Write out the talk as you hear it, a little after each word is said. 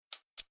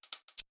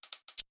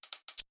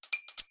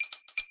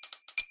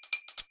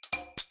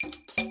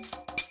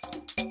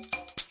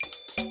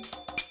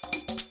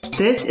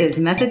This is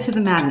Method to the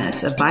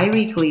Madness, a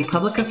bi-weekly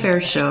public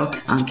affairs show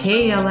on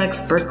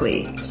KALX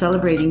Berkeley,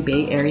 celebrating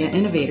Bay Area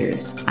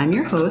innovators. I'm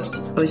your host,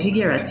 Rev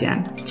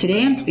Lebaredian.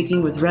 Today I'm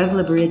speaking with Rev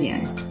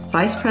Lebaredian,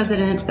 Vice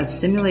President of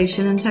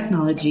Simulation and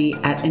Technology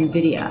at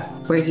NVIDIA,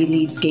 where he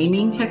leads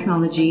gaming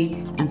technology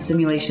and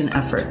simulation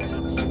efforts.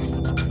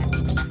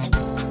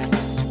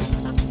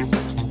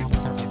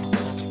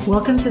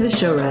 Welcome to the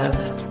show,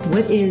 Rev.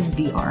 What is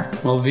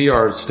VR? Well,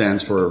 VR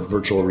stands for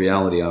virtual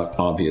reality,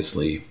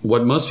 obviously.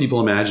 What most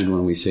people imagine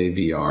when we say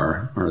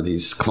VR are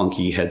these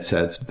clunky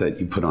headsets that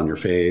you put on your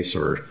face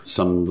or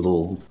some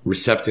little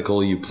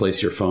receptacle you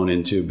place your phone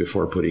into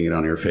before putting it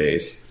on your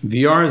face.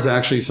 VR is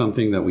actually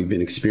something that we've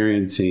been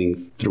experiencing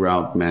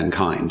throughout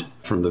mankind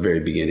from the very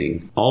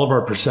beginning. All of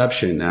our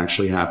perception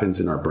actually happens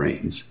in our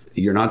brains.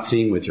 You're not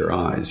seeing with your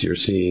eyes. You're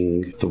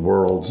seeing the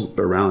world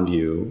around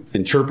you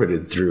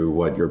interpreted through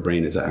what your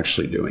brain is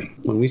actually doing.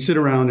 When we sit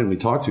around and we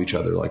talk to each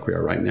other like we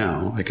are right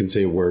now, I can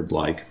say a word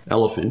like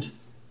elephant,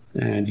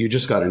 and you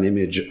just got an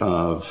image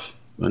of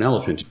an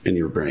elephant in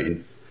your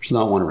brain. There's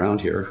not one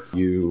around here.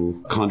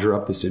 You conjure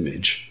up this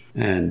image.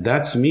 And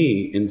that's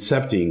me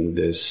incepting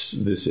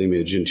this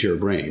image into your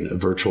brain, a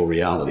virtual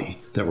reality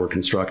that we're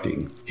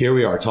constructing. Here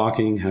we are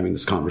talking, having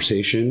this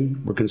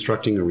conversation. We're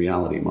constructing a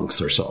reality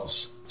amongst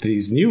ourselves.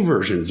 These new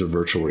versions of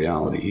virtual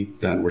reality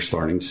that we're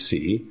starting to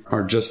see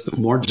are just a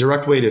more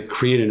direct way to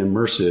create an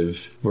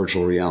immersive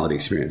virtual reality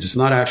experience. It's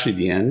not actually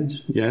the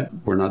end yet.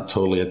 We're not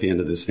totally at the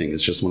end of this thing.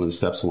 It's just one of the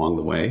steps along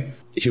the way.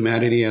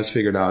 Humanity has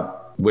figured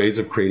out ways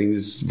of creating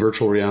these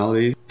virtual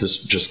realities,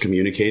 just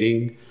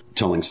communicating,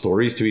 telling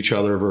stories to each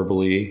other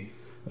verbally.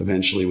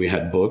 Eventually we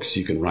had books.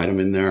 You can write them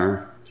in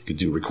there. You could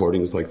do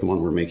recordings like the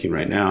one we're making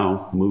right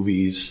now,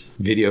 movies,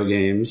 video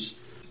games.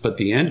 But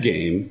the end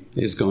game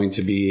is going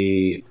to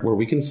be where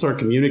we can start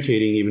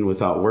communicating even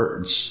without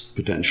words,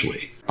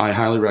 potentially. I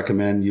highly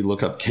recommend you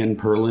look up Ken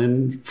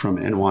Perlin from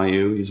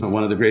NYU. He's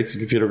one of the greats in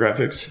computer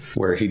graphics,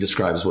 where he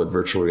describes what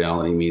virtual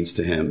reality means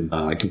to him.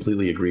 I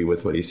completely agree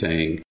with what he's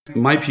saying.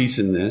 My piece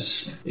in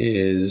this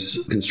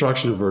is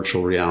construction of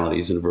virtual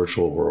realities and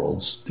virtual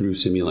worlds through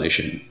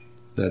simulation.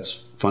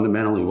 That's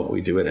fundamentally what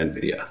we do at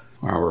NVIDIA.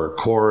 Our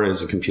core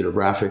is a computer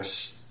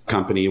graphics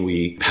company.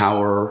 We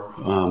power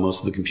most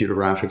of the computer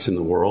graphics in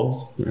the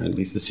world, or at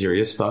least the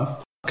serious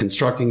stuff.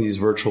 Constructing these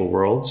virtual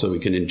worlds so we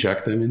can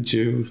inject them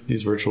into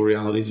these virtual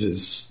realities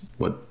is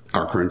what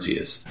our currency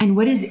is. And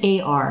what is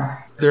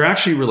AR? They're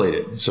actually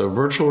related. So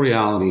virtual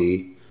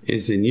reality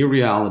is a new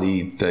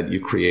reality that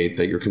you create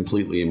that you're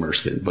completely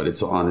immersed in, but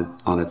it's on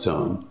its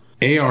own.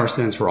 AR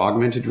stands for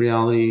augmented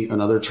reality.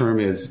 Another term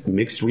is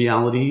mixed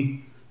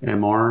reality,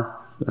 MR.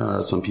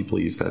 Some people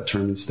use that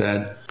term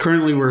instead.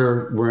 Currently,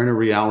 we're in a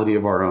reality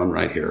of our own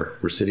right here.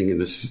 We're sitting in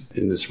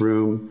this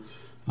room,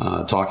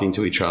 talking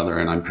to each other,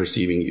 and I'm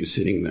perceiving you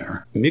sitting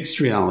there.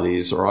 Mixed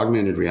realities or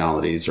augmented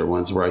realities are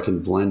ones where I can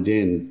blend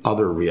in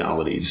other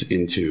realities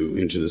into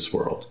this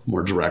world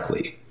more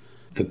directly.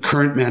 The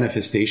current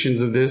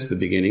manifestations of this, the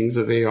beginnings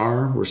of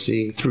AR, we're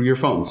seeing through your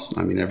phones.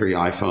 I mean, every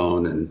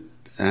iPhone and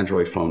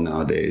Android phone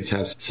nowadays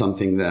has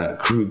something, that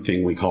crude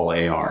thing we call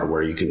AR,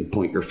 where you can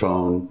point your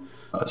phone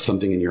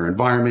something in your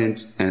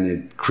environment, and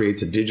it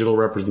creates a digital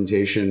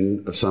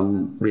representation of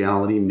some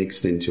reality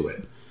mixed into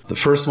it. The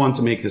first one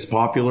to make this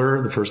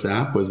popular, the first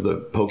app, was the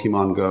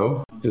Pokemon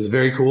Go. It was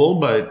very cool,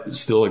 but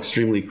still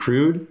extremely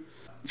crude.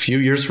 A few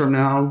years from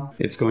now,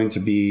 it's going to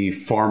be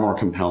far more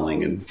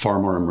compelling and far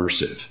more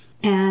immersive.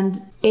 And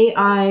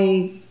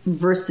AI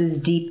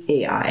versus deep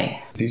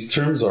AI. These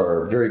terms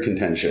are very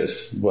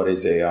contentious. What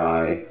is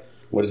AI?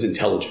 What is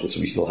intelligence?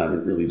 We still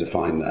haven't really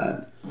defined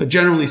that. But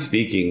generally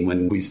speaking,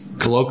 when we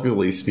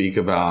colloquially speak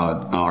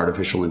about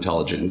artificial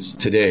intelligence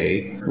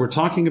today, we're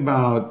talking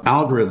about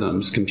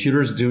algorithms,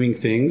 computers doing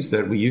things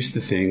that we used to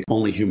think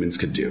only humans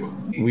could do.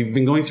 We've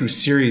been going through a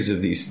series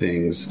of these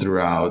things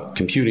throughout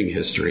computing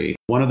history.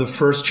 One of the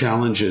first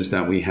challenges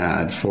that we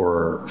had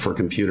for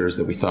computers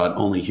that we thought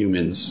only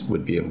humans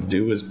would be able to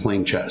do was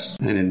playing chess.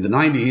 And in the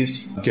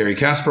 90s, Garry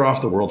Kasparov,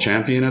 the world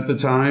champion at the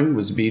time,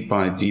 was beat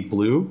by Deep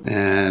Blue.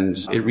 And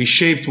it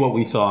reshaped what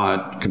we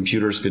thought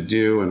computers could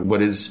do and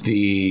what is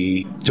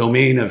the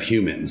domain of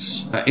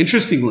humans.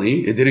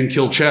 Interestingly, it didn't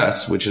kill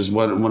chess, which is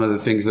one of the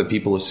things that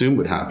people assume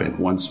would happen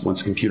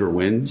once a computer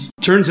wins.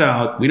 Turns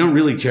out we don't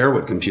really care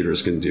what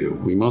computers can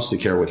do. We mostly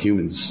care what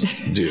humans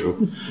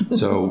do.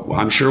 So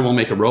I'm sure we'll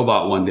make a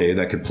robot one day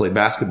that could play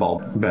basketball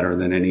better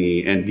than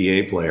any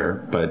NBA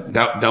player, but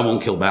that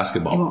won't kill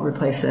basketball. It won't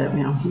replace it,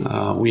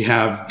 yeah. We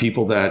have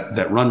people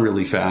that run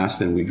really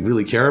fast, and we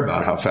really care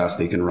about how fast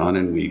they can run,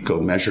 and we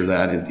go measure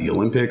that in the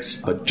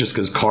Olympics. But just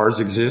because cars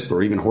exist,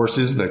 or even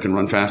horses that can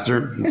run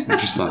faster, it's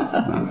just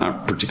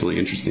not particularly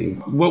interesting.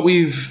 What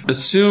we've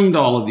assumed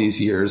all of these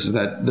years is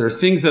that there are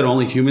things that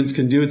only humans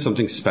can do. It's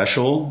something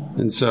special.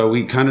 And so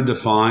we kind of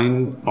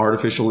define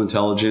artificial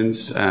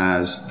intelligence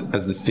as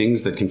the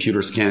things that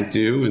computers can't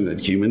do and that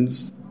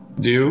humans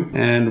do.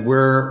 And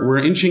we're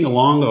inching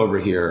along over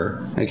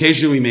here.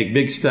 Occasionally we make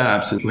big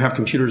steps and we have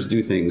computers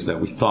do things that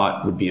we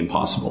thought would be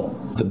impossible.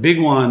 The big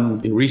one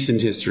in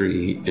recent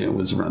history, it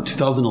was around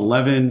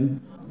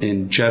 2011.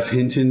 in Jeff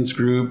Hinton's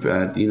group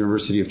at the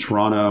University of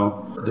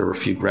Toronto. There were a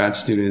few grad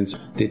students.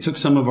 They took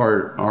some of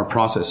our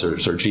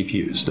processors, our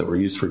GPUs that were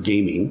used for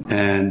gaming,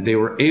 and they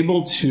were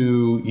able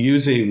to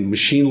use a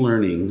machine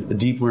learning, a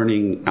deep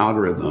learning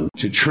algorithm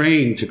to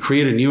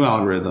create a new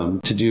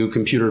algorithm to do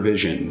computer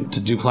vision, to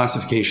do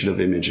classification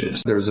of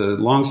images. There's a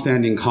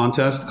long-standing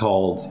contest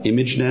called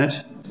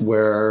ImageNet,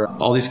 where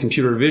all these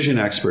computer vision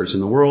experts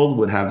in the world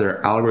would have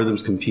their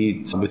algorithms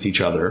compete with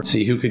each other,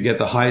 see who could get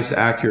the highest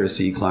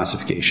accuracy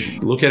classification.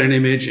 Look at an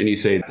image and you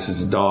say, this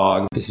is a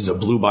dog, this is a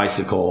blue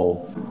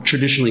bicycle.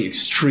 Traditionally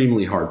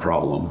extremely hard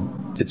problem.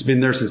 It's been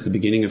there since the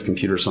beginning of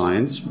computer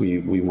science. We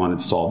wanted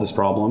to solve this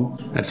problem.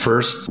 At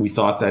first, we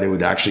thought that it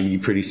would actually be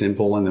pretty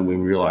simple, and then we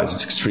realized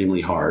it's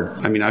extremely hard.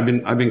 I mean, I've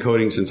been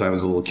coding since I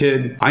was a little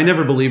kid. I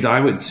never believed I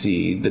would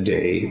see the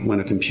day when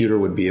a computer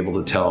would be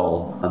able to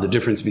tell the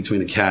difference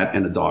between a cat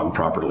and a dog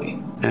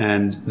properly.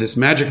 And this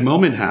magic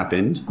moment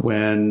happened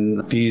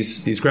when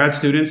these grad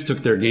students took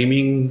their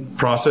gaming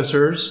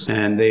processors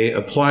and they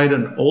applied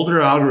an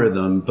older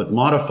algorithm but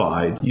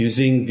modified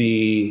using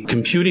the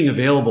computing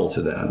available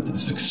to them,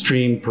 this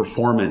extreme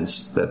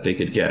performance that they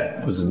could get.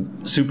 It was a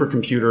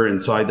supercomputer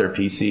inside their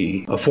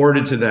PC,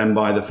 afforded to them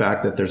by the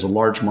fact that there's a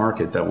large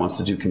market that wants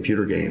to do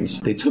computer games.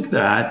 They took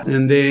that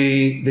and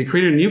they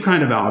created a new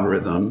kind of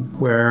algorithm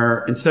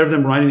where instead of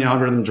them writing the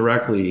algorithm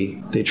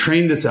directly, they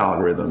trained this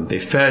algorithm. They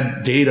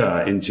fed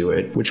data into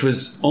it, which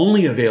was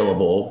only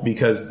available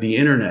because the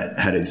internet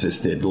had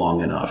existed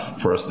long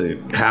enough for us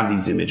to have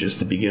these images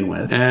to begin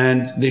with.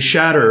 And they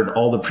shattered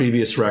all the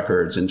previous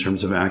records in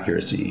terms of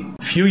accuracy.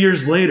 A few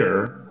years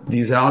later,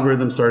 these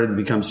algorithms started to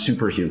become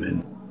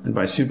superhuman. And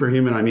by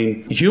superhuman, I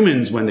mean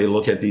humans, when they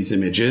look at these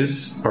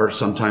images, are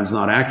sometimes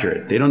not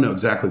accurate. They don't know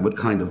exactly what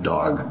kind of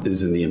dog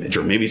is in the image.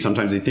 Or maybe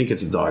sometimes they think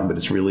it's a dog, but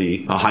it's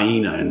really a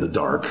hyena in the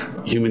dark.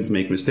 Humans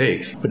make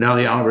mistakes. But now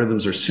the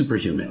algorithms are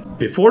superhuman.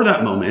 Before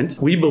that moment,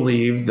 we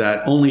believed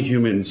that only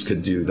humans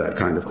could do that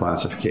kind of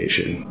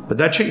classification. But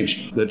that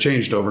changed. That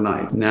changed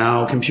overnight.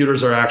 Now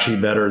computers are actually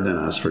better than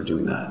us for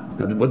doing that.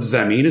 Now, what does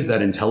that mean? Is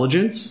that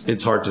intelligence?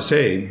 It's hard to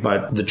say.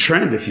 But the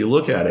trend, if you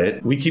look at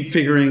it, we keep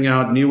figuring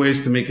out new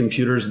ways to make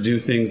computers do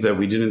things that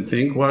we didn't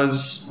think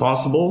was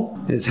possible.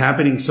 It's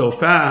happening so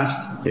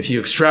fast. If you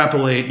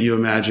extrapolate, you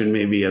imagine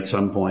maybe at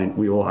some point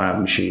we will have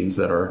machines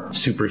that are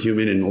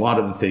superhuman in a lot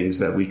of the things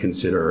that we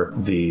consider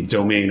the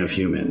domain of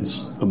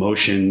humans.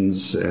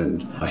 Emotions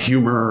and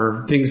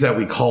humor, things that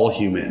we call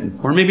human.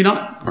 Or maybe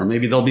not. Or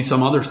maybe there'll be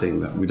some other thing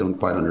that we don't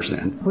quite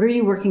understand. What are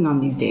you working on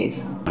these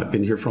days? I've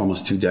been here for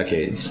almost 2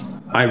 decades.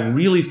 I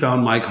really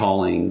found my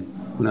calling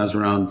when I was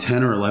around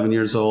 10 or 11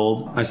 years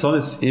old. I saw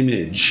this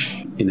image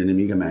in an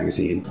Amiga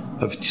magazine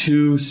of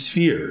 2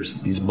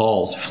 spheres, these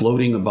balls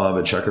floating above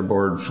a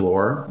checkerboard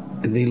floor.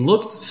 And they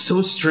looked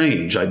so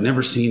strange. I'd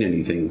never seen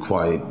anything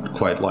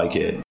quite like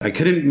it. I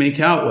couldn't make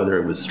out whether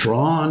it was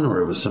drawn or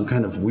it was some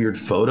kind of weird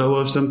photo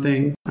of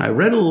something. I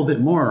read a little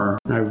bit more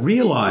and I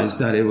realized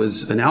that it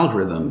was an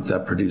algorithm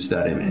that produced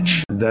that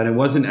image. That it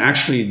wasn't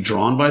actually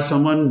drawn by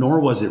someone, nor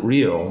was it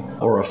real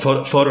or a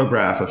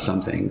photograph of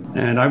something.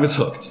 And I was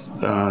hooked.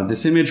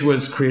 This image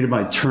was created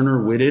by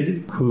Turner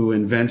Whitted, who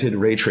invented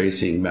ray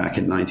tracing back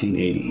in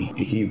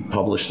 1980. He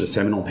published a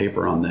seminal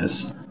paper on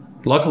this.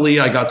 Luckily,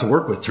 I got to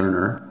work with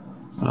Turner.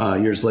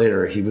 Years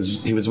later, he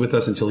was with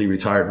us until he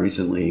retired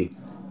recently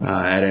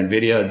at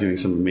NVIDIA doing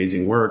some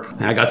amazing work.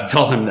 And I got to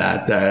tell him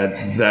that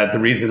the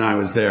reason I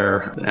was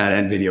there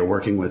at NVIDIA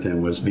working with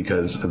him was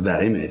because of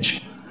that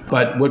image.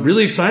 But what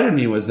really excited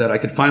me was that I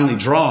could finally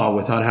draw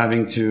without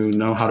having to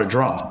know how to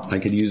draw. I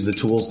could use the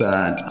tools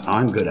that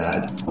I'm good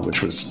at,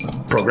 which was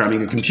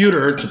programming a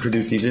computer to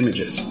produce these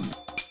images.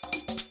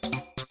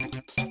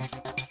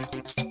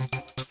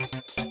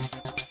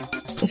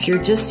 If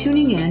you're just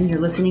tuning in, you're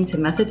listening to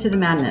Method to the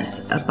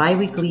Madness, a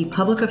bi-weekly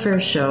public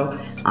affairs show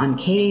on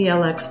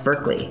KALX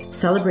Berkeley,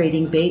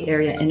 celebrating Bay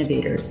Area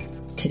innovators.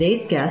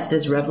 Today's guest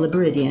is Rev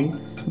Lebaredian,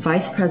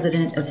 Vice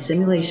President of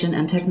Simulation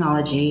and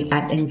Technology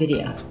at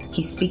NVIDIA.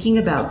 He's speaking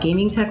about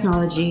gaming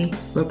technology,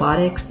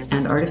 robotics,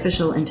 and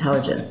artificial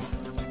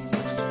intelligence.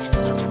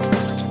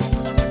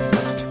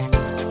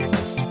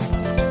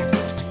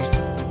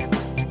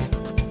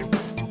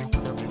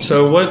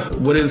 So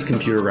what is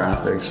computer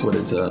graphics? What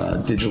is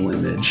a digital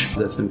image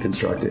that's been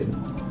constructed?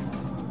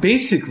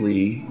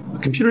 Basically, the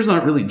computer's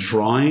not really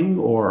drawing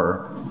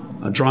or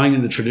drawing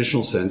in the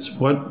traditional sense.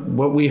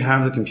 What we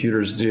have the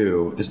computers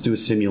do is do a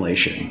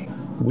simulation.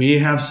 We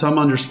have some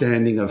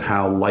understanding of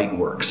how light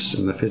works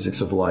and the physics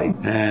of light.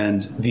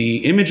 And the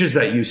images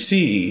that you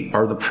see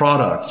are the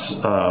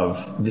products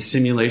of the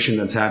simulation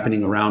that's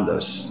happening around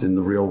us in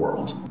the real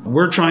world.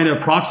 We're trying to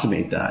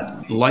approximate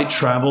that. Light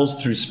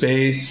travels through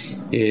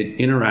space. It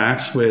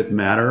interacts with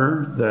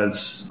matter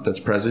that's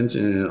present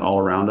all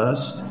around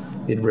us.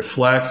 It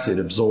reflects, it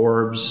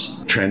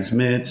absorbs,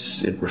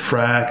 transmits, it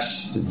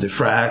refracts, it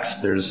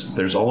diffracts.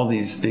 There's all of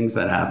these things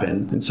that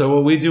happen. And so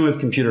what we do with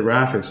computer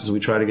graphics is we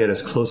try to get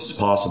as close as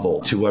possible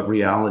to what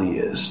reality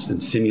is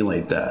and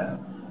simulate that.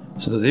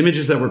 So those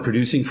images that we're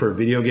producing for a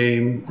video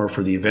game or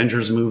for the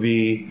Avengers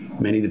movie,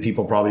 many of the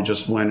people probably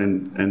just went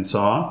and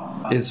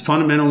saw, is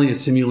fundamentally a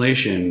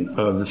simulation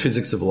of the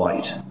physics of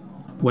light.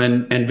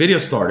 When NVIDIA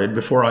started,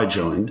 before I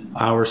joined,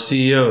 our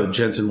CEO,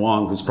 Jensen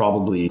Huang, who's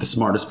probably the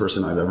smartest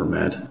person I've ever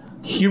met,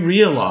 he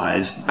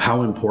realized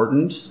how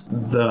important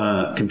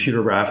the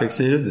computer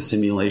graphics is, the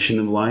simulation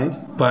of light,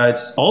 but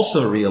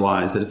also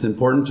realized that it's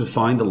important to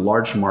find a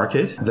large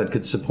market that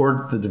could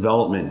support the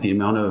development, the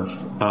amount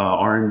of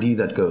R&D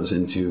that goes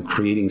into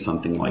creating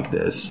something like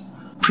this.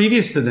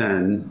 Previous to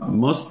then,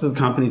 most of the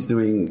companies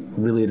doing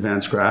really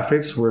advanced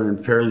graphics were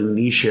in fairly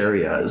niche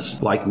areas,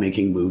 like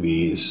making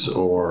movies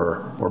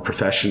or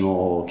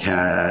professional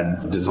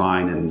CAD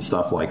design and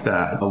stuff like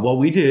that. But what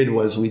we did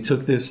was we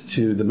took this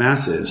to the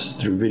masses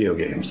through video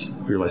games.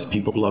 We realized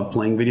people love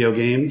playing video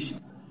games.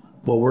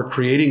 What we're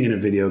creating in a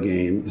video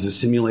game is a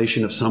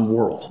simulation of some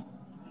world.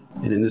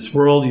 And in this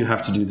world, you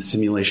have to do the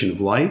simulation of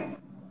light.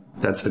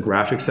 That's the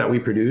graphics that we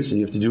produce, and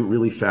you have to do it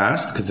really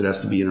fast because it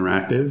has to be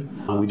interactive.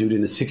 We do it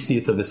in a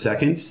 60th of a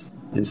second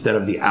instead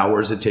of the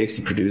hours it takes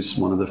to produce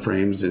one of the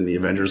frames in the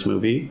Avengers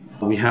movie.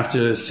 We have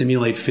to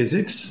simulate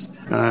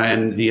physics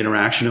and the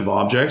interaction of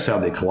objects, how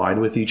they collide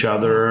with each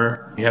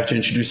other. You have to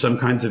introduce some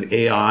kinds of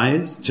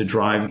AIs to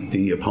drive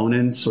the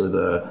opponents or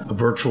the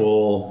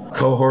virtual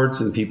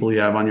cohorts and people you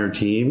have on your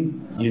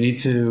team. You need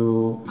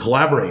to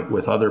collaborate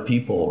with other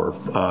people or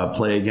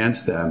play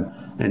against them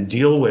and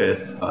deal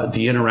with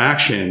the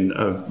interaction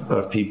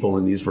of people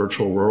in these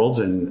virtual worlds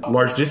and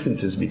large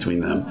distances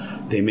between them.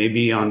 They may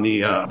be on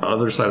the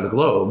other side of the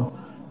globe.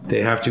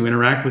 They have to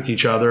interact with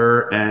each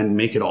other and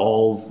make it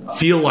all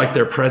feel like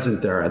they're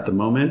present there at the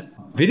moment.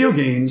 Video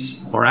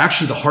games are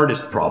actually the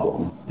hardest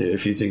problem,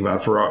 if you think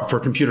about it, for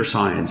computer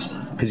science,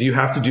 because you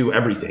have to do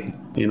everything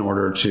in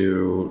order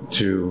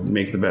to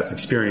make the best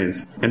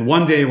experience. And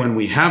one day when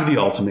we have the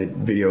ultimate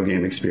video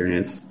game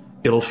experience,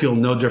 it'll feel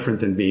no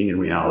different than being in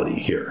reality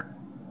here.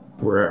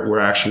 We're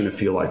actually going to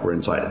feel like we're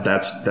inside it.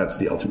 That's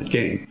the ultimate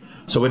game.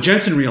 So what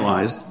Jensen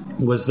realized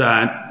was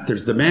that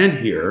there's demand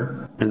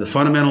here, and the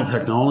fundamental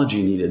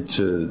technology needed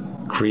to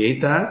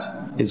create that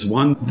is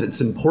one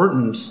that's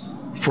important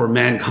for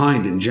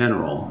mankind in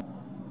general.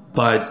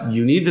 But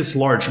you need this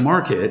large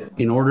market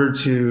in order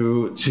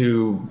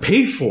to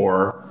pay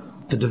for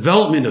the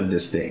development of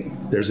this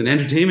thing. There's an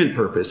entertainment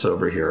purpose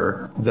over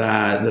here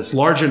that's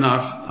large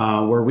enough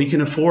where we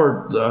can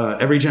afford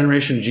every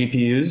generation of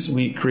GPUs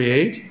we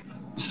create.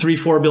 It's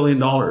 $3-4 billion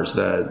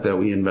that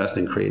we invest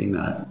in creating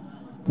that.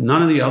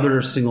 None of the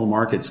other single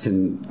markets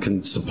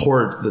can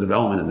support the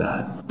development of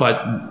that.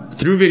 But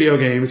through video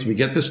games, we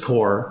get this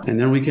core, and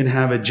then we can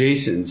have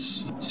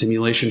adjacents,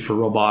 simulation for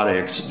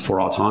robotics,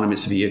 for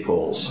autonomous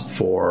vehicles,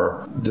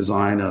 for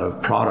design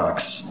of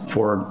products,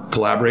 for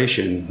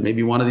collaboration.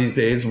 Maybe one of these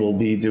days we'll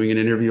be doing an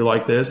interview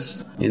like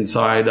this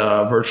inside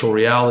virtual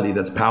reality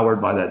that's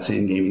powered by that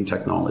same gaming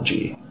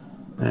technology.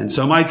 And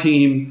so my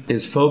team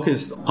is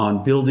focused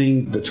on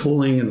building the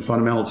tooling and the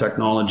fundamental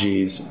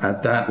technologies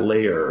at that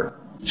layer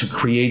to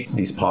create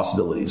these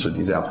possibilities with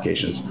these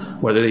applications,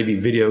 whether they be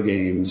video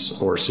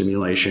games or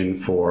simulation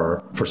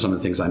for some of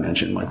the things I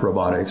mentioned, like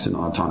robotics and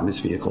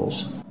autonomous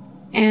vehicles.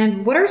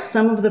 And what are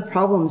some of the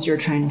problems you're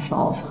trying to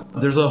solve?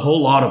 There's a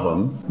whole lot of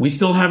them. We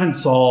still haven't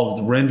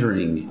solved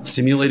rendering.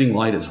 Simulating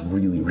light is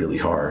really, really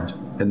hard.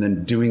 And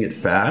then doing it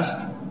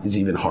fast is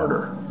even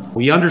harder.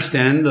 We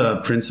understand the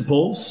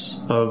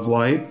principles of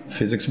light,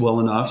 physics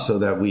well enough so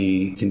that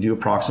we can do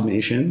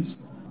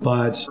approximations.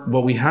 But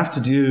what we have to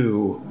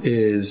do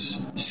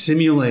is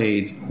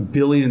simulate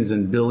billions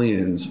and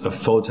billions of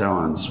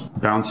photons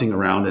bouncing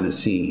around in a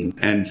scene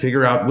and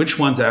figure out which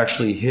ones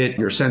actually hit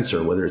your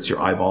sensor, whether it's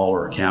your eyeball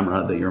or a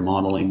camera that you're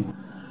modeling.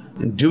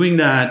 And doing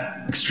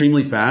that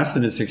extremely fast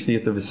in a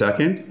 60th of a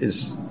second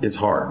is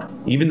hard.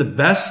 Even the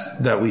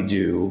best that we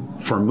do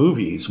for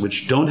movies,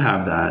 which don't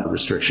have that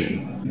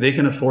restriction, they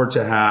can afford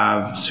to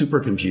have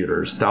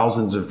supercomputers,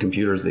 thousands of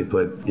computers they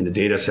put in a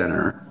data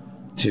center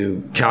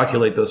to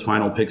calculate those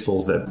final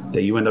pixels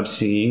that you end up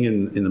seeing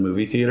in the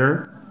movie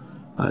theater.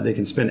 They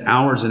can spend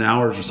hours and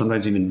hours or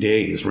sometimes even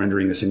days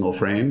rendering a single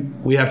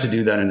frame. We have to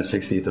do that in a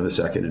 60th of a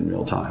second in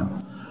real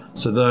time.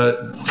 So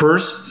the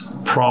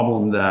first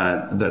problem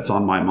that's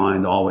on my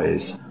mind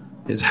always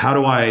is how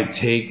do I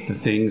take the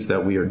things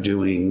that we are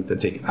doing that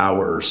take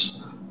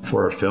hours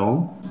for a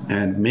film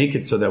and make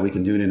it so that we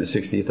can do it in a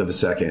 60th of a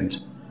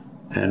second.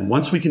 And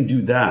once we can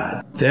do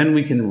that, then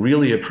we can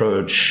really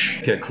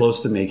get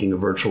close to making a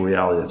virtual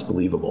reality that's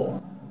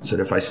believable. So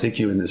that if I stick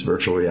you in this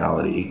virtual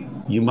reality,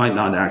 you might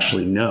not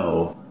actually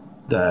know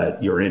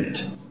that you're in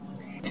it.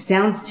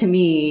 Sounds to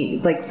me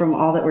like from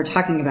all that we're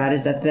talking about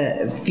is that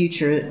the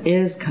future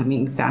is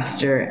coming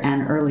faster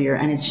and earlier,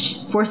 and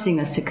it's forcing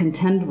us to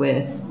contend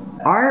with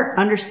our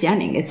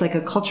understanding. It's like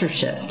a culture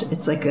shift.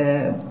 It's like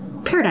a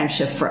paradigm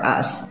shift for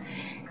us.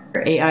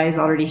 AI is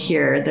already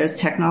here. There's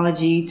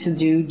technology to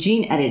do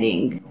gene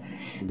editing.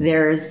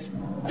 There's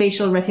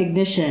facial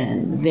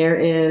recognition. There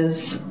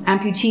is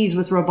amputees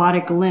with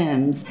robotic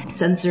limbs,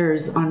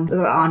 sensors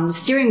on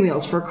steering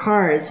wheels for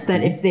cars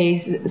that if they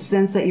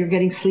sense that you're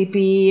getting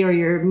sleepy or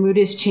your mood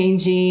is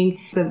changing,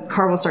 the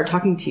car will start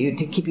talking to you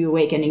to keep you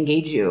awake and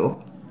engage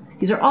you.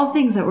 These are all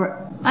things that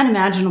were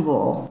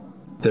unimaginable.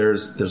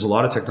 There's a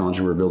lot of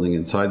technology we're building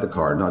inside the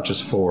car, not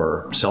just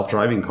for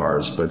self-driving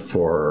cars, but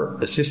for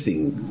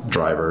assisting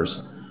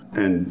drivers.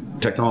 And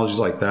technologies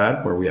like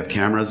that, where we have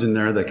cameras in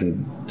there that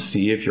can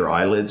see if your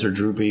eyelids are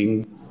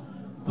drooping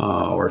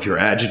or if you're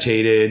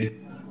agitated,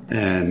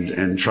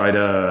 and try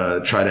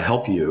to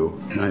help you.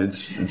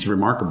 It's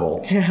remarkable.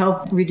 To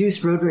help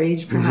reduce road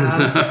rage,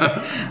 perhaps.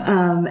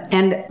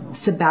 And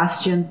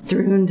Sebastian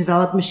Thrun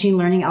developed machine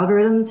learning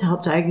algorithm to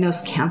help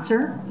diagnose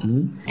cancer.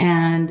 Mm-hmm.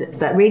 And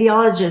that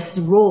radiologist's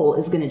role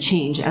is going to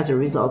change as a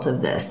result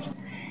of this.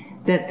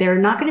 That they're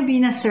not going to be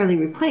necessarily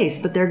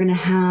replaced, but they're going to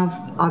have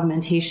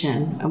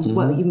augmentation of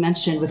what you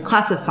mentioned with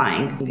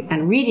classifying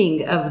and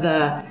reading of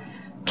the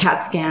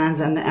CAT scans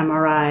and the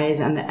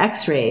MRIs and the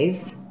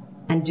X-rays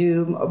and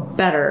do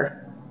better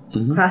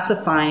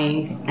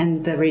classifying,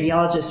 and the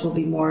radiologist will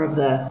be more of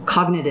the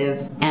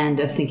cognitive end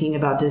of thinking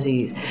about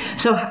disease.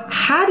 So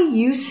how do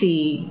you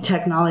see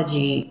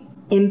technology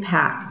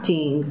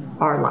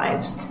impacting our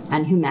lives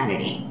and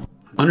humanity?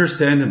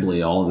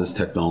 Understandably, all of this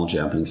technology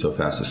happening so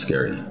fast is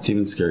scary. It's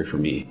even scary for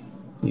me,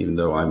 even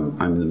though I'm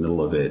in the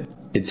middle of it.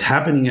 It's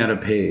happening at a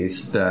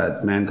pace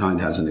that mankind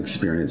hasn't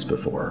experienced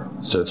before.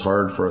 So it's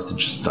hard for us to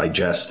just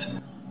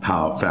digest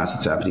how fast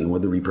it's happening and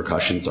what the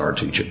repercussions are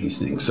to each of these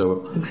things.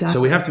 So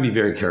we have to be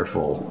very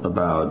careful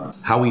about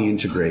how we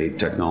integrate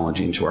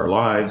technology into our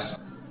lives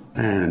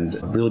and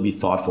really be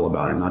thoughtful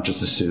about it, not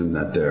just assume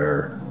that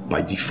they're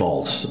by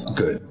default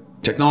good.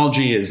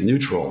 Technology is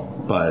neutral,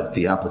 but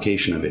the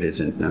application of it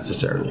isn't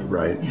necessarily,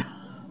 right? Yeah.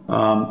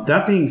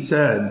 That being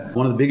said,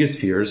 one of the biggest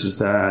fears is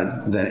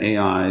that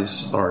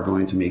AIs are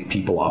going to make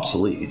people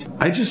obsolete.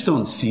 I just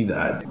don't see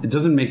that. It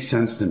doesn't make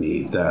sense to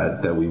me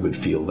that we would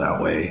feel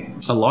that way.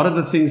 A lot of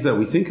the things that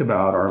we think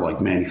about are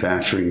like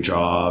manufacturing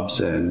jobs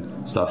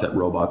and stuff that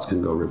robots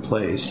can go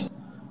replace.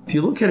 If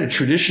you look at it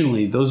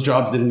traditionally, those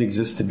jobs didn't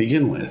exist to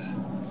begin with,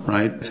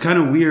 right? It's kind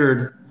of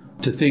weird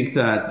to think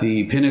that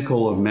the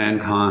pinnacle of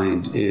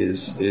mankind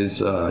is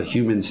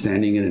humans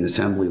standing in an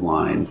assembly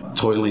line,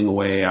 toiling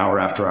away hour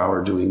after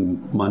hour,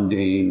 doing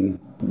mundane,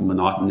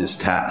 monotonous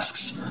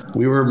tasks.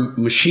 We were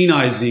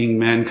machinizing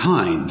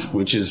mankind,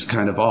 which is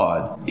kind of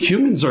odd.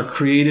 Humans are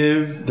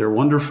creative. They're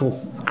wonderful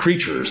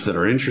creatures that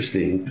are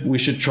interesting. We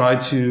should try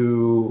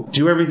to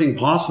do everything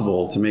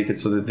possible to make it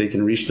so that they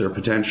can reach their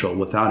potential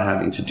without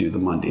having to do the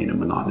mundane and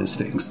monotonous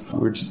things.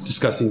 We're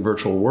discussing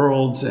virtual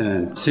worlds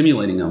and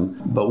simulating them,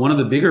 but one of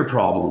the bigger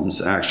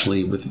problems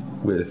actually with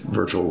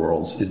virtual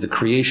worlds is the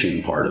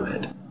creation part of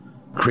it.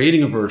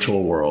 Creating a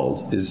virtual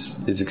world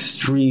is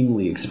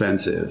extremely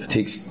expensive. It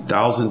takes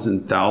thousands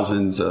and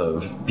thousands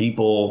of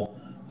people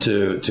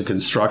to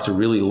construct a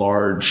really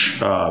large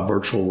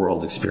virtual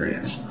world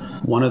experience.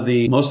 One of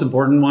the most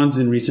important ones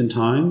in recent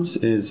times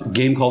is a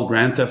game called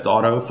Grand Theft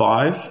Auto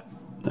 5.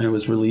 It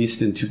was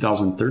released in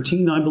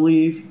 2013, I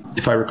believe.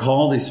 If I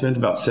recall, they spent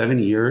about 7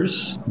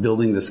 years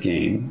building this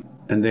game,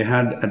 and they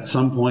had at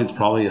some points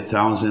probably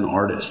 1,000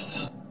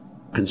 artists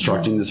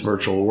constructing this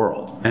virtual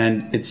world.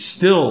 And it's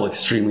still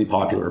extremely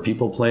popular.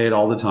 People play it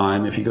all the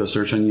time. If you go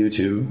search on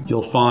YouTube,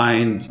 you'll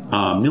find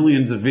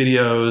millions of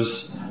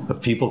videos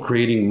of people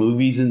creating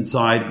movies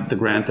inside the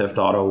Grand Theft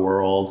Auto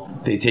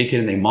world. They take it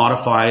and they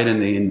modify it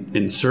and they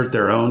insert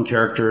their own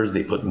characters.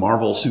 They put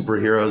Marvel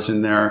superheroes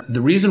in there.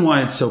 The reason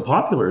why it's so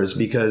popular is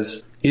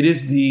because it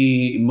is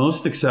the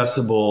most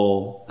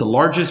accessible, the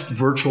largest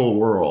virtual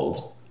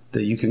world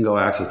that you can go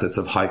access that's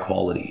of high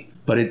quality.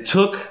 But it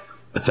took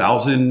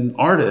 1,000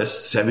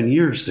 artists 7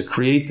 years to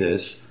create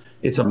this.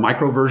 It's a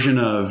micro version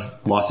of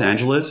Los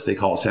Angeles. They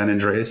call it San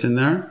Andreas in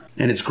there.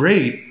 And it's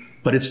great,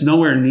 but it's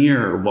nowhere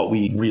near what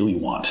we really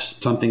want.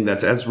 Something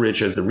that's as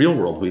rich as the real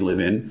world we live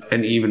in,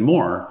 and even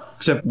more,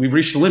 except we've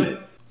reached a limit.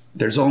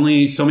 There's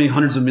only so many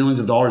hundreds of millions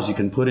of dollars you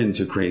can put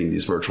into creating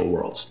these virtual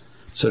worlds.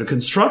 So to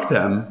construct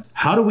them,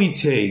 how do we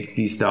take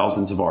these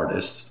thousands of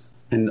artists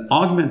and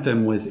augment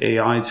them with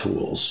AI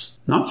tools?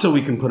 Not so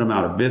we can put them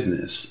out of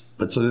business,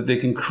 but so that they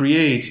can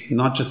create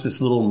not just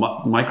this little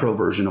micro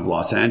version of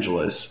Los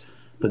Angeles,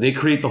 but they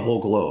create the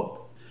whole globe.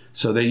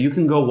 So that you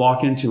can go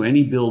walk into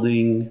any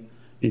building,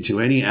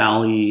 into any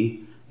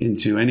alley,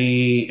 into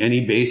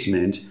any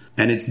basement,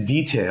 and it's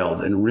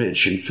detailed and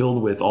rich and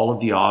filled with all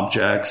of the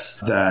objects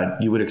that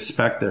you would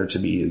expect there to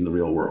be in the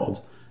real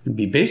world. And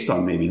be based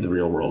on maybe the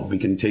real world. We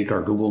can take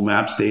our Google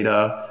Maps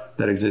data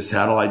that exists,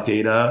 satellite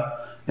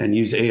data, and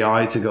use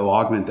AI to go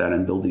augment that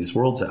and build these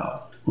worlds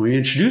out. When we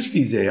introduce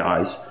these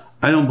AIs,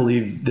 I don't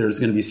believe there's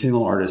going to be a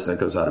single artist that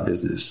goes out of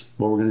business.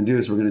 What we're going to do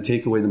is we're going to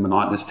take away the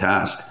monotonous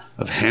task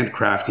of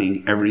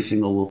handcrafting every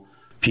single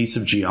piece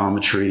of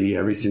geometry,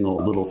 every single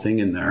little thing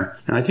in there.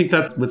 And I think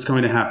that's what's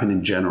going to happen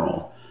in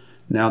general.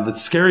 Now, the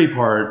scary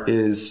part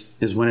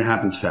is when it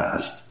happens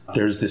fast.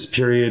 There's this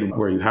period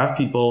where you have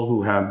people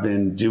who have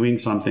been doing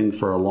something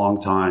for a long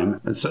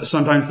time. And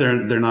sometimes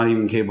they're not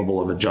even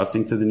capable of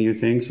adjusting to the new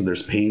thing, so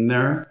there's pain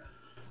there.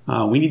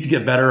 We need to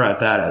get better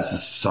at that as a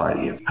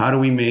society. How do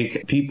we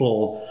make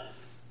people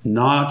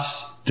not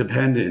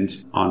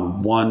dependent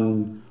on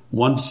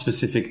one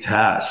specific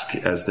task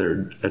as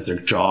their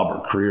job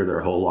or career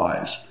their whole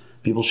lives?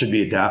 People should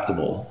be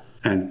adaptable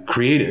and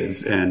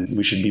creative, and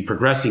we should be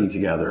progressing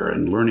together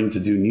and learning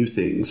to do new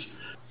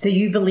things. So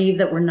you believe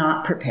that we're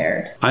not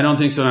prepared? I don't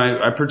think so.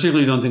 I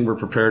particularly don't think we're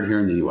prepared here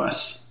in the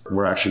U.S.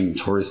 We're actually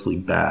notoriously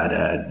bad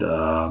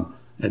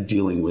at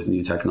dealing with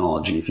new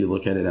technology. If you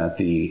look at it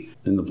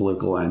in the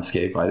political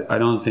landscape, I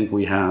don't think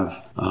we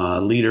have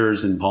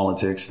leaders in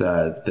politics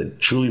that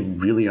truly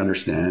really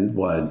understand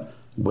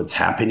what's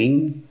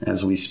happening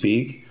as we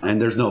speak. And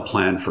there's no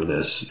plan for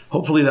this.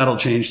 Hopefully that'll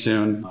change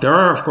soon. There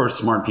are, of course,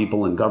 smart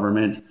people in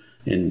government,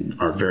 in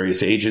our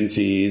various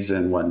agencies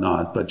and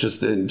whatnot. But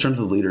just in terms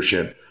of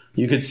leadership,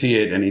 you could see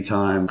it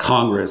anytime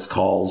Congress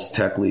calls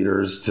tech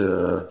leaders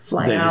to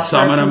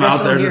summon them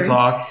out there to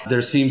talk.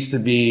 There seems to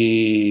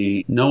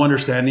be no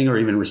understanding or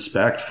even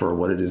respect for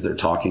what it is they're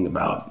talking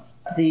about.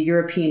 The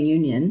European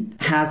Union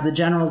has the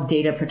General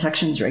Data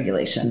Protections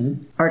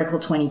Regulation, Article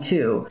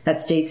 22, that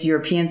states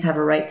Europeans have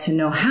a right to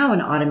know how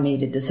an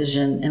automated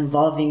decision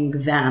involving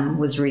them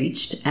was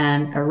reached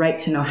and a right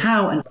to know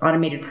how an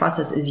automated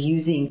process is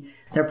using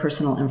their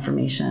personal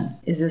information.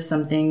 Is this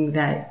something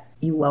that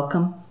you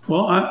welcome?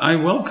 Well, I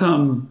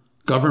welcome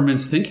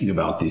governments thinking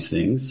about these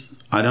things.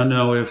 I don't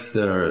know if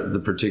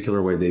the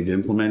particular way they've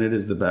implemented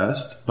is the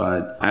best,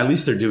 but at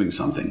least they're doing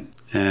something.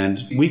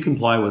 And we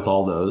comply with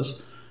all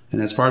those.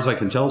 And as far as I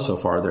can tell so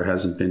far, there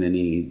hasn't been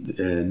any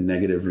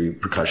negative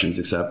repercussions,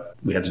 except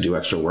we had to do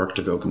extra work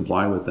to go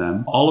comply with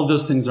them. All of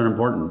those things are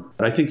important.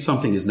 But I think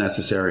something is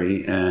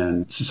necessary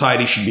and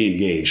society should be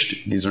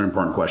engaged. These are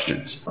important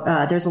questions.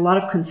 There's a lot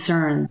of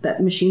concern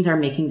that machines are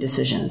making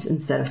decisions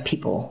instead of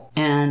people,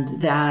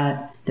 and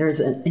that there's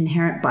an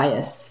inherent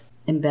bias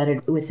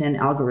embedded within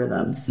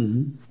algorithms.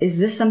 Mm-hmm. Is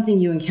this something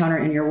you encounter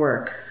in your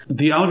work?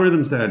 The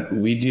algorithms that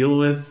we deal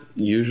with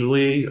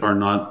usually are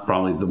not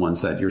probably the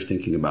ones that you're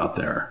thinking about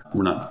there.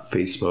 We're not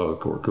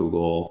Facebook or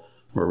Google,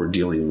 where we're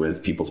dealing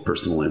with people's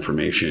personal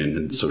information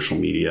and social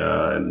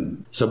media.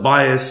 And so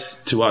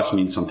bias to us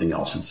means something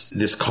else. It's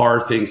this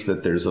car thinks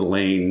that there's a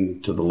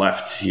lane to the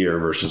left here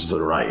versus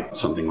the right,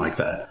 something like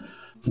that.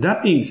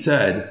 That being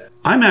said,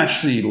 I'm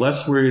actually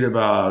less worried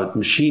about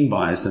machine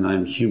bias than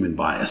I'm human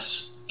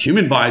bias.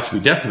 Human bias,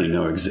 we definitely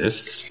know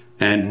exists,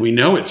 and we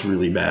know it's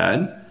really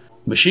bad.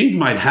 Machines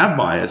might have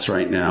bias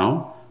right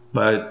now,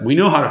 but we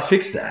know how to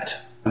fix that.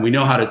 And we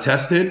know how to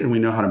test it, and we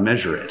know how to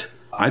measure it.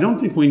 I don't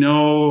think we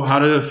know how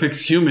to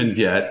fix humans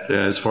yet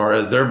as far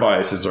as their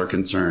biases are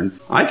concerned.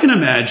 I can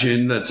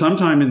imagine that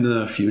sometime in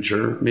the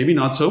future, maybe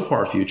not so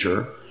far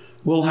future,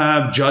 we'll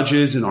have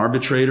judges and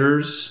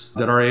arbitrators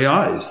that are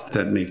AIs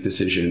that make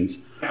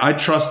decisions. I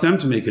trust them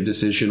to make a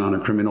decision on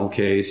a criminal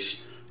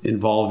case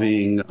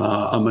involving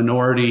a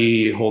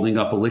minority holding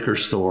up a liquor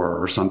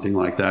store or something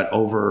like that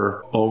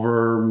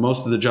over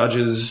most of the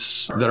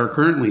judges that are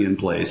currently in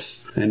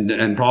place,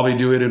 and probably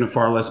do it in a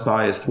far less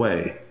biased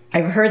way.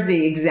 I've heard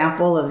the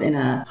example of in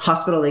a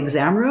hospital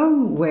exam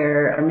room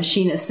where a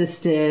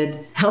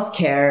machine-assisted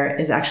healthcare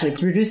is actually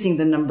reducing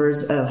the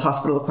numbers of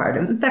hospital-acquired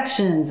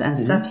infections and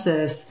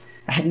sepsis.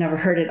 I had never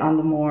heard it on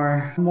the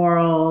more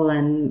moral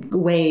and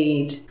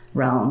weighed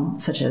realm,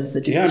 such as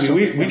the judicial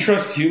system. We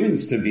trust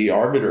humans to be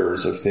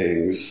arbiters of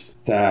things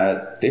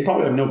that they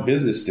probably have no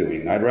business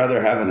doing. I'd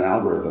rather have an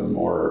algorithm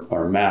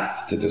or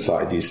math to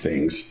decide these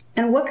things.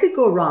 And what could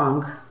go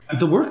wrong?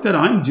 The work that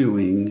I'm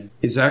doing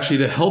is actually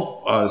to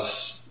help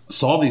us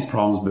solve these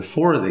problems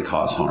before they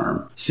cause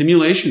harm.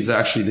 Simulation is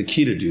actually the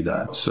key to do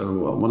that. So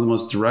one of the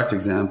most direct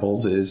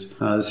examples is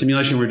the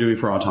simulation we're doing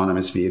for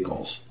autonomous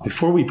vehicles.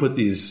 Before we put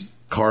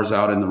these cars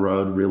out in the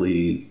road,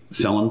 really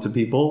sell them to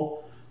people,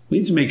 we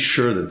need to make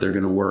sure that they're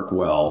going to work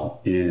well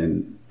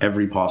in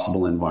every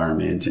possible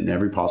environment, in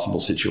every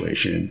possible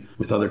situation,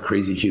 with other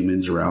crazy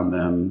humans around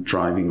them,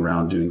 driving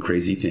around doing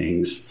crazy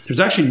things. There's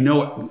actually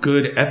no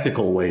good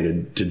ethical way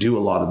to do a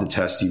lot of the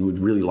tests you would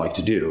really like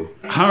to do.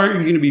 How are you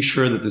going to be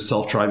sure that the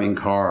self-driving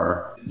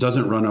car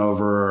doesn't run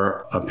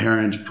over a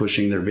parent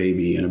pushing their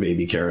baby in a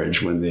baby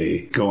carriage when they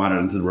go out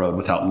onto the road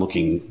without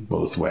looking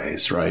both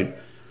ways, right?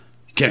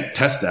 You can't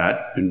test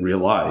that in real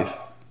life.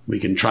 We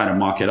can try to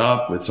mock it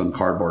up with some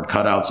cardboard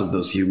cutouts of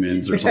those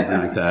humans or something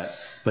like that,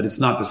 but it's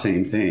not the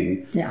same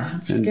thing. Yeah,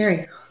 it's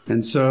scary.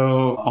 And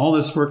so all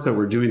this work that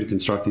we're doing to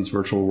construct these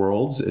virtual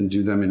worlds and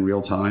do them in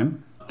real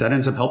time, that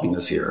ends up helping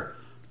us here.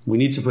 We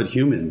need to put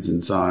humans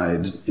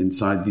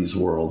inside these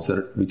worlds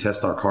that we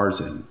test our cars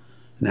in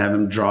and have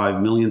them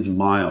drive millions of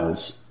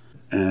miles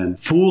and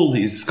fool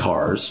these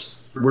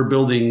cars. We're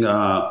building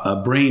a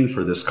brain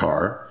for this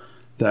car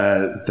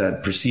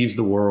that perceives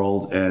the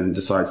world and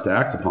decides to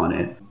act upon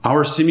it.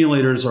 Our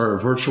simulators are a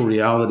virtual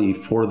reality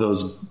for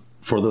those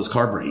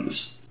car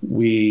brains.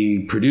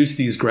 We produce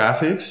these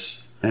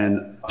graphics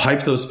and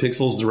pipe those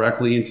pixels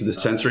directly into the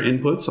sensor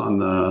inputs on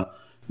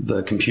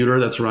the computer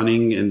that's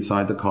running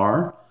inside the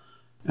car.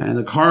 And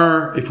the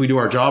car, if we do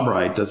our job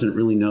right, doesn't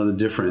really know the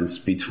difference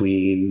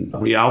between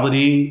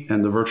reality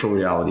and the virtual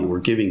reality we're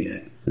giving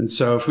it. And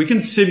so if we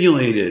can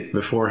simulate it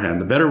beforehand,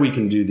 the better we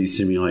can do these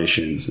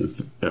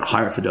simulations,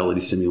 higher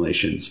fidelity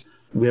simulations,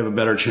 we have a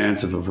better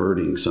chance of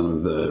averting some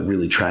of the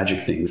really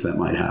tragic things that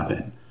might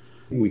happen.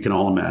 We can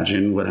all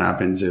imagine what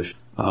happens if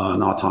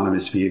an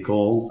autonomous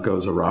vehicle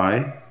goes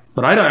awry.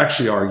 But I'd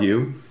actually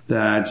argue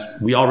that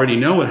we already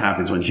know what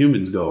happens when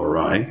humans go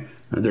awry.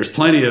 There's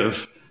plenty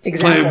of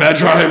bad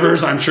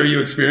drivers. I'm sure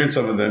you experienced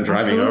some of them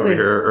driving over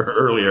here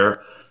earlier.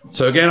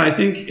 So again, I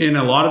think in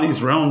a lot of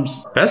these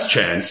realms, best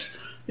chance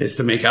is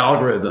to make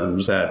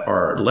algorithms that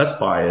are less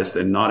biased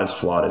and not as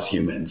flawed as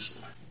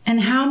humans.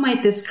 And how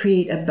might this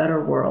create a better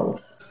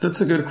world?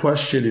 That's a good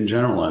question in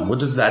general. And what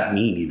does that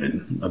mean,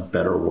 even, a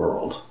better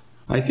world?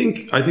 I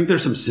think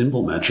there's some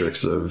simple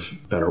metrics of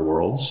better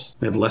worlds.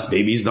 We have less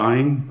babies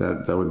dying.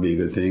 That would be a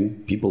good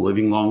thing. People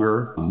living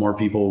longer. More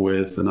people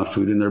with enough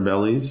food in their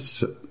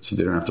bellies so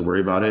they don't have to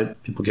worry about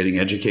it. People getting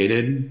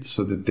educated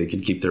so that they can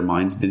keep their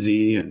minds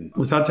busy. And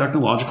without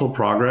technological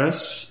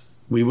progress,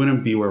 we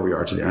wouldn't be where we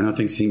are today. I know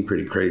things seem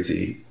pretty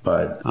crazy,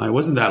 but it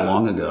wasn't that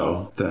long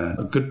ago that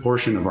a good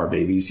portion of our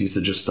babies used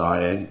to just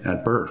die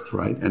at birth,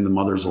 right? And the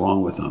mothers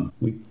along with them.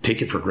 We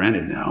take it for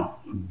granted now.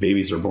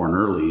 Babies are born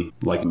early,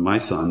 like my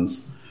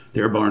sons.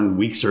 They were born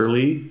weeks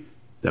early.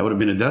 That would have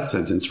been a death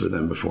sentence for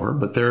them before,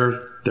 but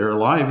they're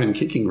alive and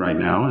kicking right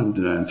now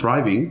and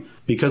thriving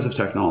because of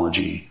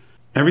technology.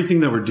 Everything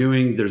that we're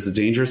doing, there's the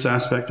dangerous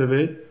aspect of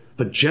it,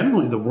 but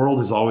generally the world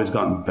has always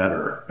gotten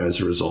better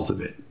as a result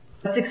of it.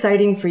 What's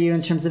exciting for you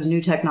in terms of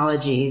new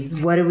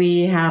technologies? What do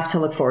we have to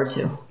look forward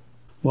to?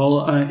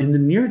 Well, in the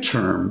near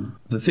term,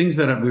 the things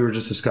that we were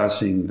just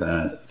discussing,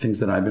 things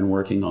that I've been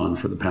working on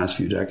for the past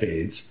few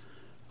decades,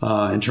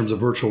 in terms of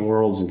virtual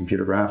worlds and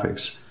computer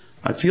graphics,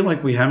 I feel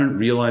like we haven't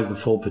realized the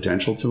full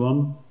potential to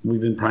them.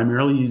 We've been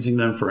primarily using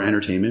them for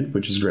entertainment,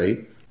 which is great.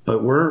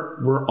 But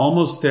we're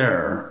almost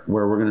there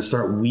where we're going to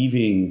start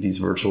weaving these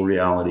virtual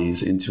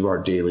realities into our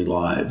daily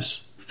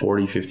lives.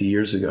 40, 50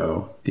 years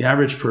ago, the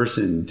average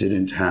person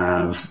didn't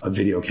have a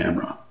video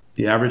camera.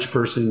 The average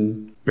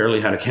person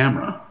barely had a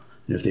camera.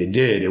 And if they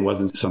did, it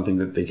wasn't something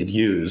that they could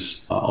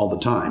use all the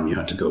time. You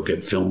had to go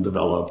get film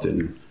developed,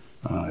 and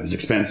it was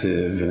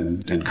expensive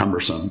and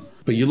cumbersome.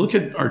 But you look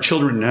at our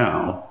children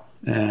now,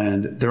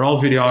 and they're all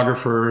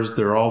videographers,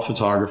 they're all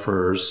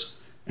photographers,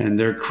 and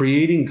they're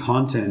creating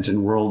content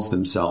and worlds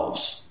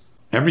themselves.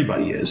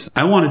 Everybody is.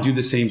 I want to do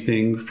the same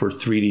thing for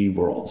 3D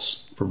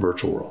worlds, for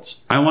virtual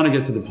worlds. I want to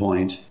get to the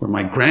point where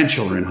my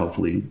grandchildren,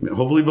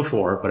 hopefully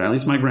before, but at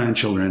least my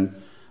grandchildren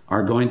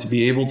are going to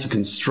be able to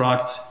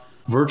construct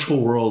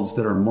virtual worlds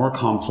that are more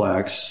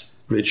complex,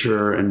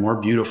 richer, and more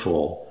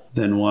beautiful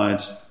than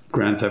what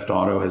Grand Theft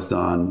Auto has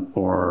done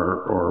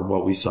or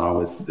what we saw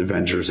with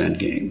Avengers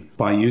Endgame,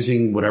 by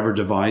using whatever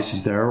device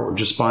is there or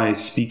just by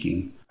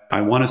speaking.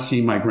 I want to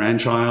see my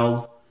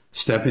grandchild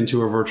step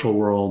into a virtual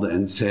world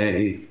and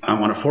say, I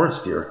want a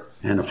forest here,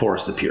 and a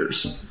forest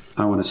appears.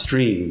 I want a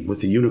stream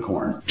with a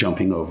unicorn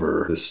jumping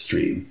over this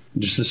stream.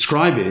 Just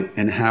describe it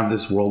and have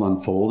this world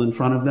unfold in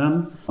front of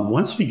them.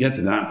 Once we get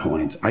to that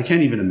point, I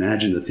can't even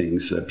imagine the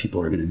things that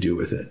people are going to do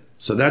with it.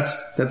 So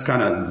that's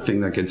kind of the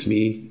thing that gets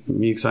me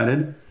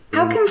excited.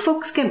 How can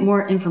folks get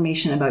more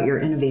information about your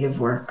innovative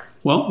work?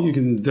 Well, you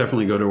can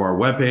definitely go to our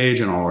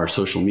webpage and all our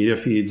social media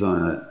feeds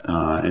on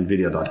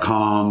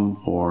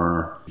NVIDIA.com,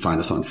 or find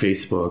us on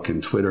Facebook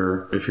and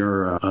Twitter. If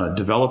you're a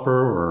developer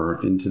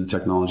or into the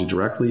technology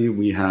directly,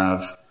 we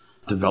have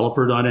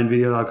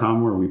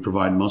developer.nvidia.com, where we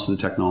provide most of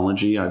the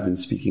technology I've been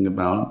speaking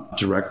about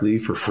directly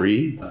for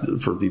free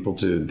for people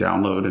to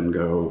download and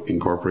go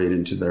incorporate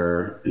into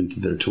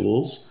their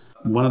tools.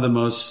 One of the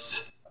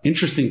most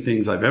interesting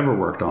things I've ever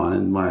worked on,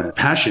 and my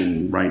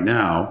passion right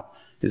now,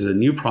 is a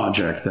new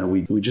project that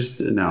we just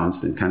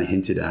announced and kind of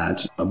hinted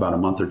at about a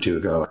month or two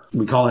ago.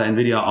 We call it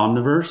NVIDIA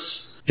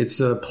Omniverse. It's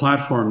a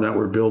platform that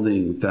we're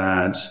building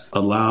that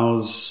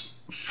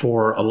allows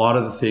for a lot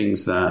of the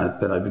things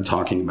that I've been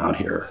talking about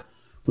here.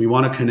 We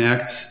want to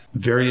connect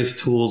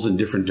various tools in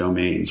different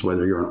domains,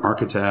 whether you're an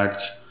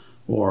architect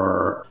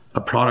or a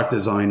product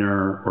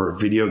designer or a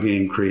video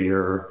game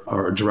creator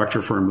or a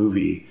director for a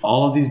movie.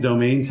 All of these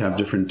domains have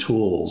different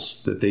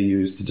tools that they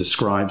use to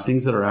describe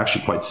things that are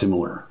actually quite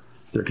similar.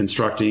 They're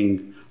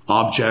constructing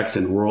objects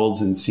and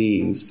worlds and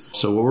scenes.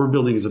 So what we're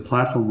building is a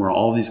platform where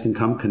all of these can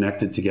come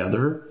connected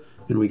together,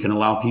 and we can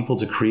allow people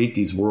to create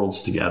these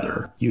worlds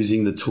together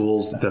using the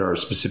tools that are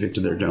specific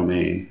to their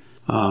domain.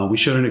 We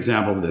showed an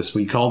example of this.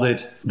 We called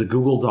it the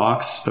Google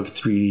Docs of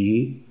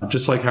 3D.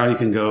 Just like how you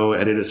can go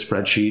edit a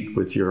spreadsheet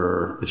with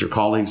your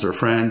colleagues or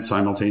friends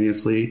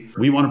simultaneously,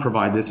 we want to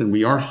provide this, and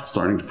we are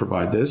starting to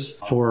provide this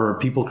for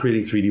people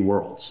creating 3D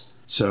worlds.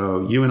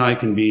 So you and I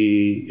can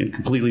be in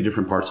completely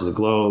different parts of the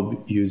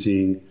globe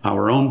using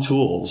our own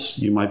tools.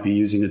 You might be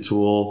using a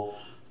tool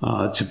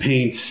to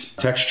paint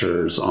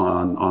textures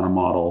on a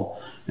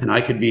model, And I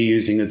could be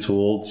using a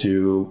tool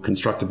to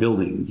construct a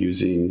building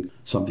using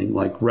something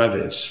like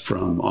Revit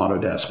from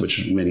Autodesk,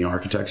 which many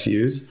architects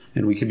use.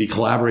 And we could be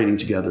collaborating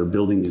together,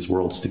 building these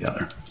worlds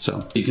together.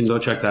 So you can go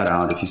check that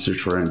out if you search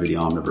for NVIDIA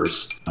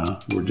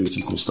Omniverse. We're doing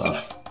some cool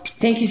stuff.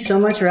 Thank you so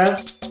much,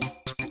 Rev.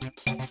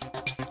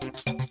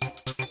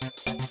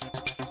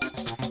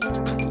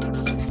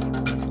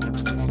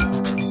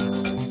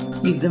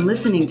 You've been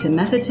listening to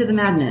Method to the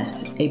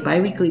Madness, a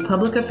biweekly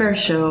public affairs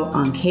show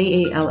on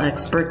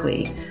KALX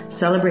Berkeley,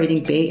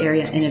 celebrating Bay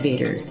Area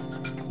innovators.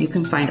 You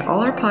can find all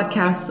our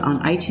podcasts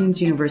on iTunes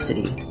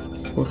University.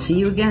 We'll see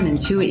you again in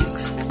 2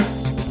 weeks.